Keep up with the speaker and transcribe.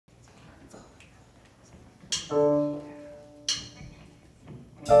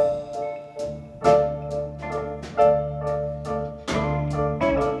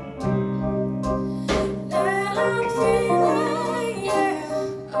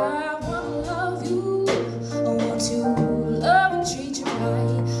wanna love you. I want to love and treat you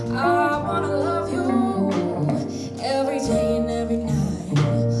right. I wanna love you every day and every night.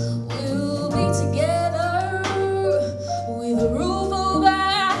 We'll be together with a roof over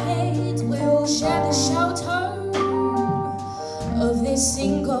our heads. We'll share the shelter of this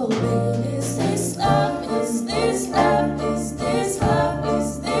single bed. Is this love? Is this love? Is this love?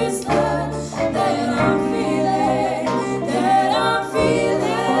 Is this love that I'm feeling? That I'm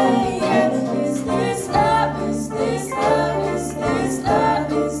feeling? Yeah. Is this love? Is this love? Is this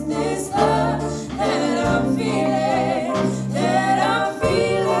love? Is this love that I'm feeling? That I'm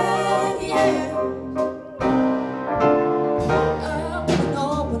feeling? Yeah. I wanna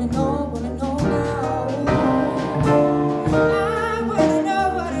know, wanna know, wanna know now. I wanna know,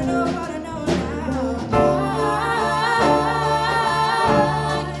 wanna know, wanna know now.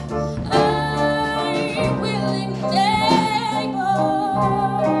 I'm willing and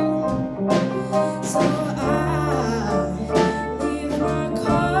able, so I leave my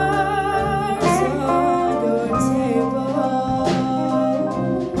cards on your table.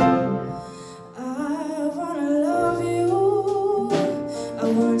 I wanna love you. I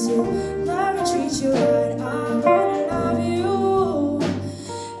want to